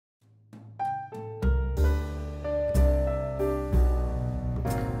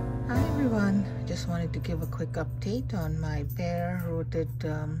everyone, just wanted to give a quick update on my bare rooted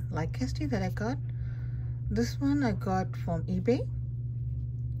Lycaste that I got. This one I got from eBay.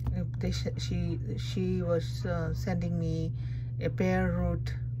 She was sending me a bare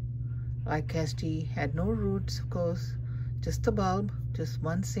root Lycaste, had no roots of course, just a bulb, just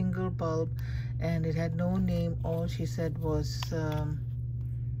one single bulb, and it had no name. All she said was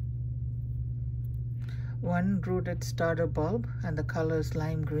one rooted starter bulb, and the color is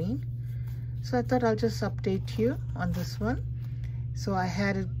lime green. So I thought I'll just update you on this one. So I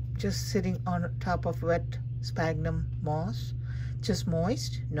had it just sitting on top of wet sphagnum moss, just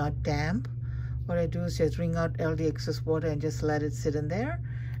moist, not damp. What I do is just wring out all the excess water and just let it sit in there,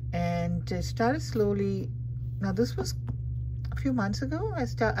 and it started slowly. Now this was a few months ago.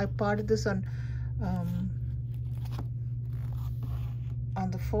 I potted this on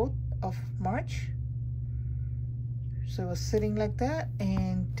the 4th of March. So it was sitting like that,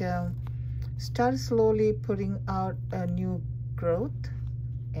 and started slowly putting out a new growth,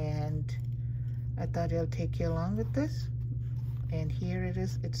 and I thought I'll take you along with this. And here it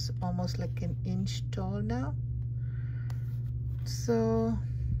is. It's almost like an inch tall now. So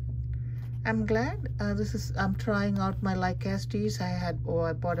I'm glad. I'm trying out my Lycastes. I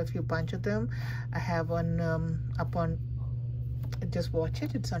bought a bunch of them. I have one up on, just watch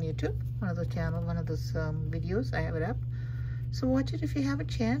it. It's on YouTube, one of those videos. I have it up. So watch it if you have a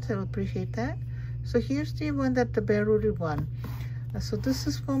chance. I'll appreciate that. So here's the one, the bare rooted one. So this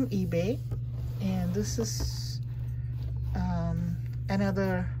is from eBay, and this is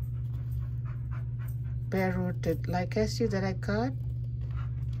another bare rooted Lycaste that I got.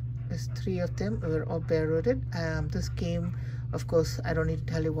 There's 3 of them. Were all bare rooted. This came, of course, I don't need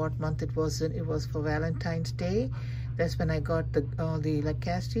to tell you what month it was in. It was for Valentine's Day. That's when I got all the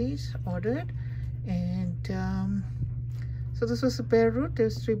Lycastes ordered. And so this was a bare root.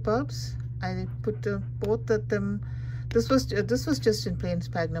 There's 3 bulbs. I put both of them. This was just in plain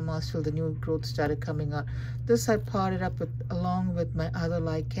sphagnum moss till the new growth started coming out. This I potted up along with my other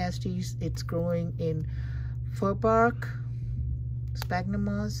Lycastes. It's growing in fir bark, sphagnum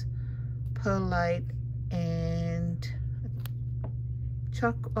moss, perlite, and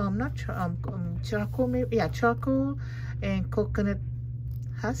charcoal maybe. Yeah, charcoal and coconut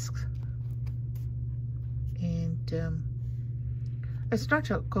husks. And it's not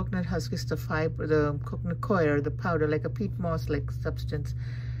coconut husk, it's the fiber, the coconut coir, the powder, like a peat moss like substance.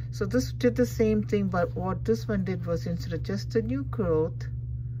 So this did the same thing, but what this one did was, instead of just a new growth,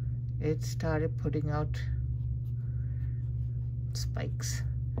 it started putting out spikes.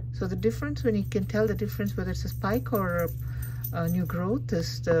 So the difference, when you can tell the difference whether it's a spike or a new growth,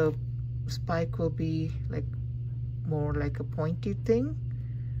 is the spike will be like more like a pointy thing,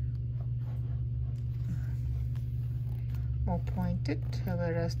 more pointed,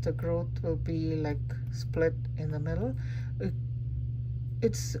 whereas the growth will be like split in the middle.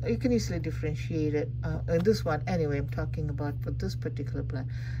 You can easily differentiate it. In this one anyway, I'm talking about for this particular plant,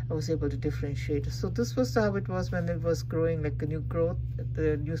 I was able to differentiate it. So this was how it was when it was growing, like a new growth.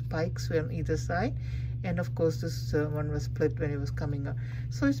 The new spikes were on either side, and of course this one was split when it was coming up.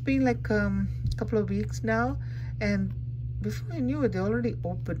 So it's been like a couple of weeks now, and before I knew it, they already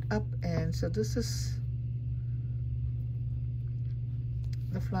opened up. And so this is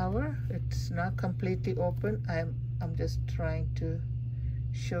the flower. It's not completely open. I'm just trying to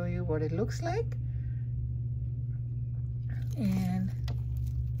show you what it looks like. And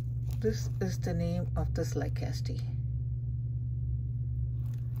this is the name of this Lycaste,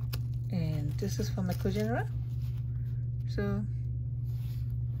 and this is from Ecugenera. So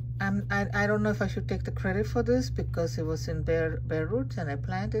I don't know if I should take the credit for this, because it was in bare roots and I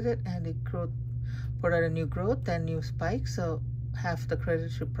planted it, and it put out a new growth and new spikes. So half the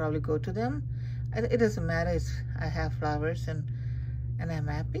credit should probably go to them. It doesn't matter. I have flowers, and I'm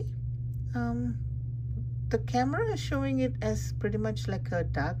happy. The camera is showing it as pretty much like a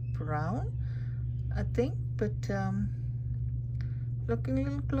dark brown, I think, but looking a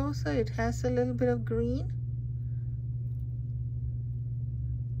little closer, it has a little bit of green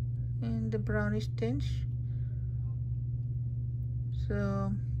and the brownish tinge.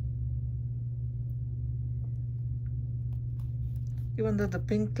 So even though the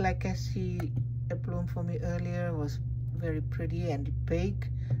pink Lycaste bloomed for me earlier was very pretty and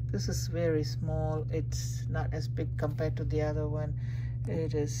big, this is very small. It's not as big compared to the other one.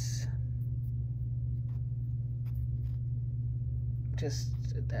 It is just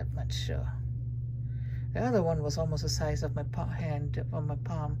that much. The other one was almost the size of my hand on my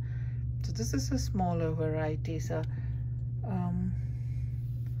palm. So this is a smaller variety. So I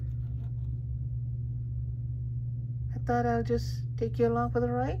thought I'll just take you along for the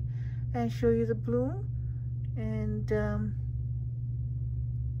ride. and show you the bloom. And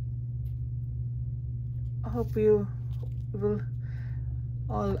I hope you will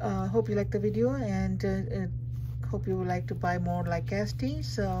all hope you like the video, and hope you would like to buy more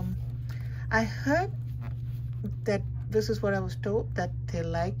Lycastes. I heard that this is what I was told, that they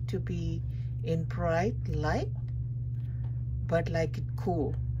like to be in bright light but like it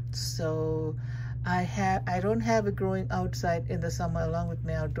cool. So I don't have it growing outside in the summer along with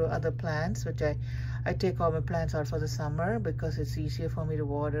my outdoor other plants, which I take all my plants out for the summer because it's easier for me to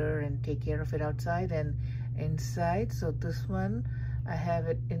water and take care of it outside and inside. So this one I have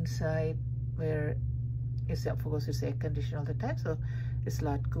it inside where it's, of course, it's air conditioned all the time, so it's a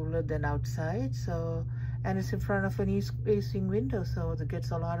lot cooler than outside. So, and it's in front of an east-facing window, so it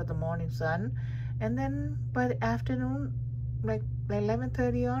gets a lot of the morning sun. And then by the afternoon, like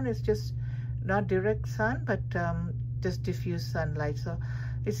 11:30 on, it's just not direct sun, but just diffuse sunlight. So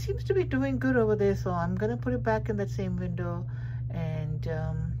it seems to be doing good over there. So I'm gonna put it back in that same window, and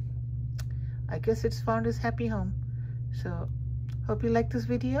I guess it's found its happy home. So hope you like this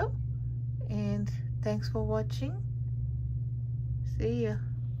video, and thanks for watching. See ya.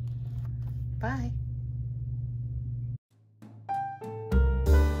 Bye.